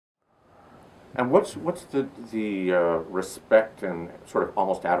And what's the respect and sort of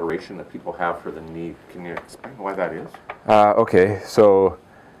almost adoration that people have for the Neve? Can you explain why that is? Okay, so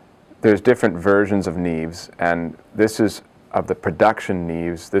there's different versions of Neves, and this is of the production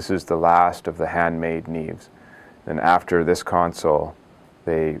Neves. This is the last of the handmade Neves. And after this console,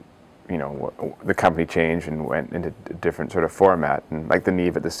 they, the company changed and went into a different sort of format. And like the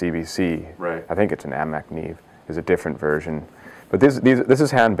Neve at the CBC, right. I think it's an AMAC Neve, is a different version. But this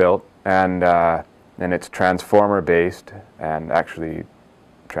is hand built, and it's transformer based and actually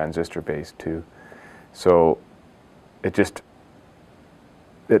transistor based too. So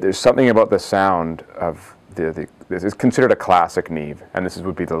there's something about the sound of this is considered a classic Neve, and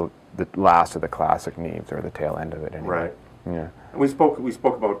would be the last of the classic Neves, or the tail end of it anyway. Right. Yeah. And we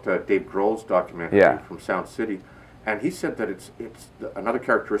spoke about Dave Grohl's documentary from Sound City, and he said that it's another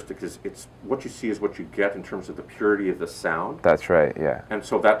characteristic is it's what you see is what you get in terms of the purity of the sound. That's right. Yeah. And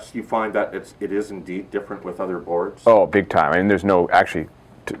so you find that it is indeed different with other boards. Oh, big time. I mean, there's no actually,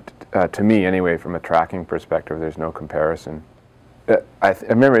 to me anyway, from a tracking perspective, there's no comparison. I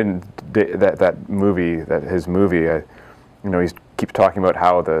remember in that movie, his movie, he keeps talking about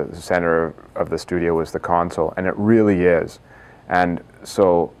how the center of the studio was the console, and it really is. And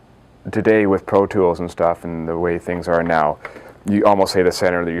so today with Pro Tools and stuff and the way things are now, you almost say the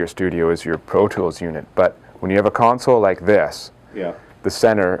center of your studio is your Pro Tools unit. But when you have a console like this, the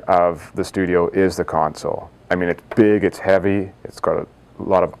center of the studio is the console. I mean, it's big, it's heavy, it's got a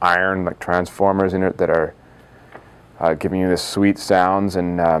lot of iron, like transformers in it that are giving you this sweet sounds,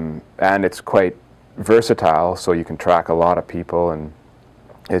 and it's quite versatile, so you can track a lot of people, and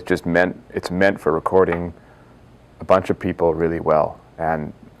it's meant for recording a bunch of people really well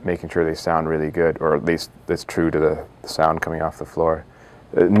and making sure they sound really good, or at least it's true to the sound coming off the floor.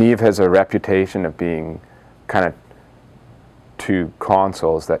 Neve has a reputation of being kind of two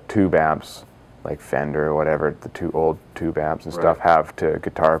consoles that tube amps, like Fender or whatever, the two old tube amps and stuff, have to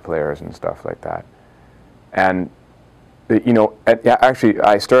guitar players and stuff like that. And actually,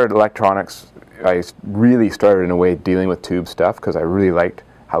 I started electronics. I really started in a way dealing with tube stuff because I really liked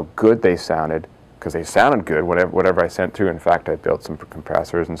how good they sounded, because they sounded good, whatever I sent through. In fact, I built some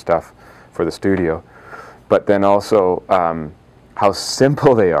compressors and stuff for the studio. But then also how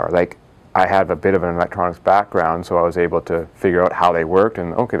simple they are. Like, I have a bit of an electronics background, so I was able to figure out how they worked,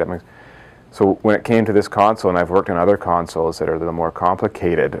 and okay, that makes. So when it came to this console, and I've worked on other consoles that are a little more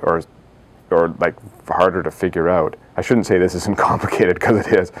complicated or like harder to figure out. I shouldn't say this isn't complicated, because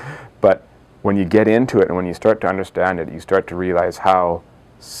it is, but when you get into it and when you start to understand it, you start to realize how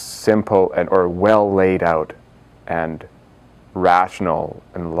simple or well laid out and rational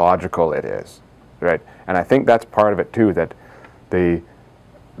and logical it is, right? And I think that's part of it too, that they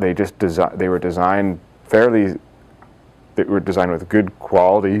were designed with good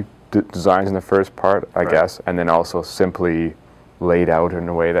quality designs in the first part, I guess, and then also simply laid out in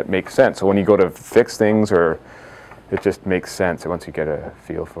a way that makes sense. So when you go to fix things, or it just makes sense once you get a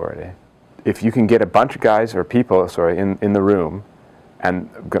feel for it. If you can get a bunch of guys or people, in the room, and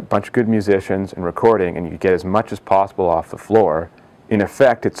a bunch of good musicians and recording, and you get as much as possible off the floor, in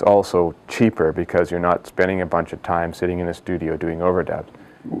effect it's also cheaper because you're not spending a bunch of time sitting in a studio doing overdubs.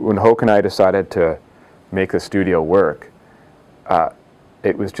 When Hoke and I decided to make the studio work,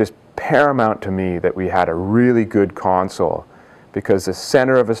 it was just paramount to me that we had a really good console, because the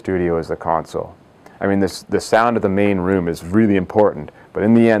center of a studio is the console. I mean, the sound of the main room is really important, but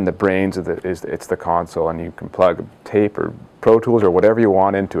in the end, the brains of it's the console, and you can plug tape or Pro Tools or whatever you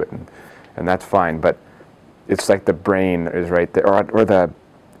want into it, and that's fine. But it's like the brain is right there, or the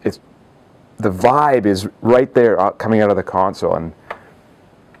vibe is right there coming out of the console,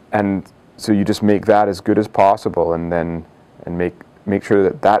 and so you just make that as good as possible, and make sure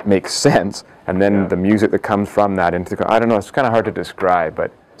that makes sense. And then the music that comes from that I don't know, it's kind of hard to describe,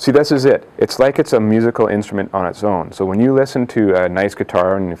 but see, this is it. It's like it's a musical instrument on its own. So when you listen to a nice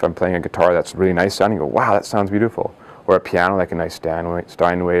guitar, and if I'm playing a guitar that's really nice sounding, you go, wow, that sounds beautiful. Or a piano like a nice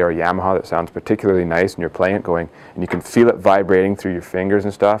Steinway or a Yamaha that sounds particularly nice, and you're playing it and you can feel it vibrating through your fingers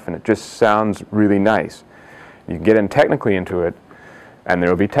and stuff, and it just sounds really nice. You can get in technically into it, and there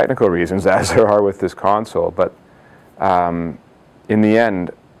will be technical reasons, as there are with this console, but in the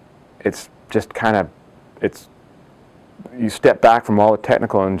end, it's just kind of, you step back from all the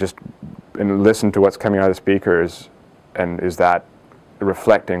technical and listen to what's coming out of the speakers, and is that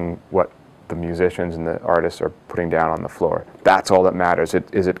reflecting what the musicians and the artists are putting down on the floor. That's all that matters. Is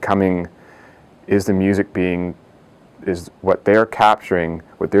the music is what they're capturing,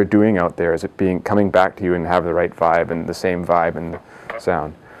 what they're doing out there, is it coming back to you and have the right vibe and the same vibe and the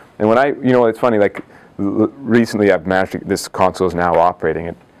sound. And when it's funny, like recently I've managed this console is now operating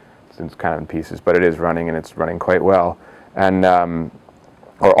at it's kind of in pieces, but it is running, and it's running quite well, and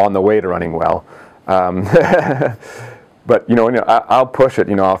or on the way to running well. But I'll push it.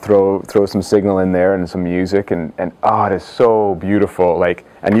 I'll throw some signal in there and some music, and oh, it is so beautiful. Like,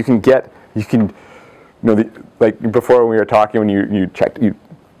 and you can like before when we were talking, when you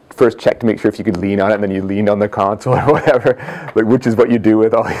first checked to make sure if you could lean on it, and then you leaned on the console or whatever, like, which is what you do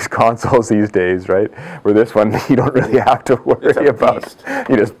with all these consoles these days, right? Where this one, you don't really have to worry about it.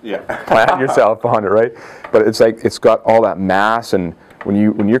 You just plant yourself on it, right? But it's like it's got all that mass, and when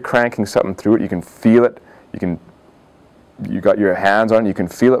you're cranking something through it, you can feel it. You got your hands on it, you can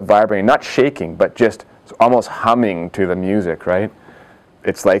feel it vibrating, not shaking, but just almost humming to the music, right?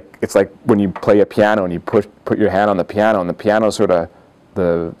 It's like when you play a piano and you put your hand on the piano, and the piano sort of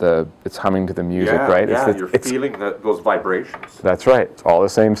it's humming to the music, right? You're feeling those vibrations. That's right. It's all the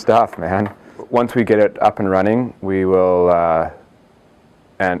same stuff, man. Once we get it up and running, we will,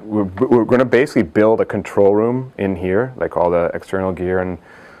 and we're going to basically build a control room in here, like all the external gear and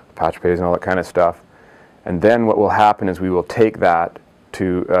patch bays and all that kind of stuff. And then what will happen is we will take that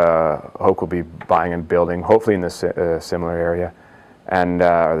to, Hoke will be buying and building, hopefully in this similar area, and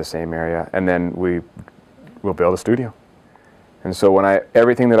or the same area, and then we'll build a studio. And so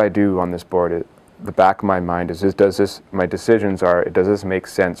everything that I do on this board, the back of my mind is, my decisions are, does this make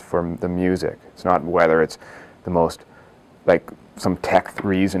sense for the music? It's not whether it's the most, like, some tech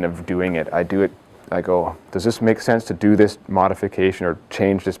reason of doing it. I do it, I go, does this make sense to do this modification or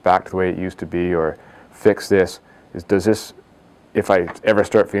change this back to the way it used to be, or fix this? Does this, if I ever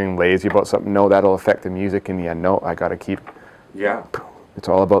start feeling lazy about something, no, that'll affect the music in the end. No, I got to keep, it's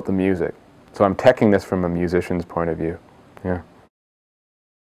all about the music. So I'm teching this from a musician's point of view. Yeah.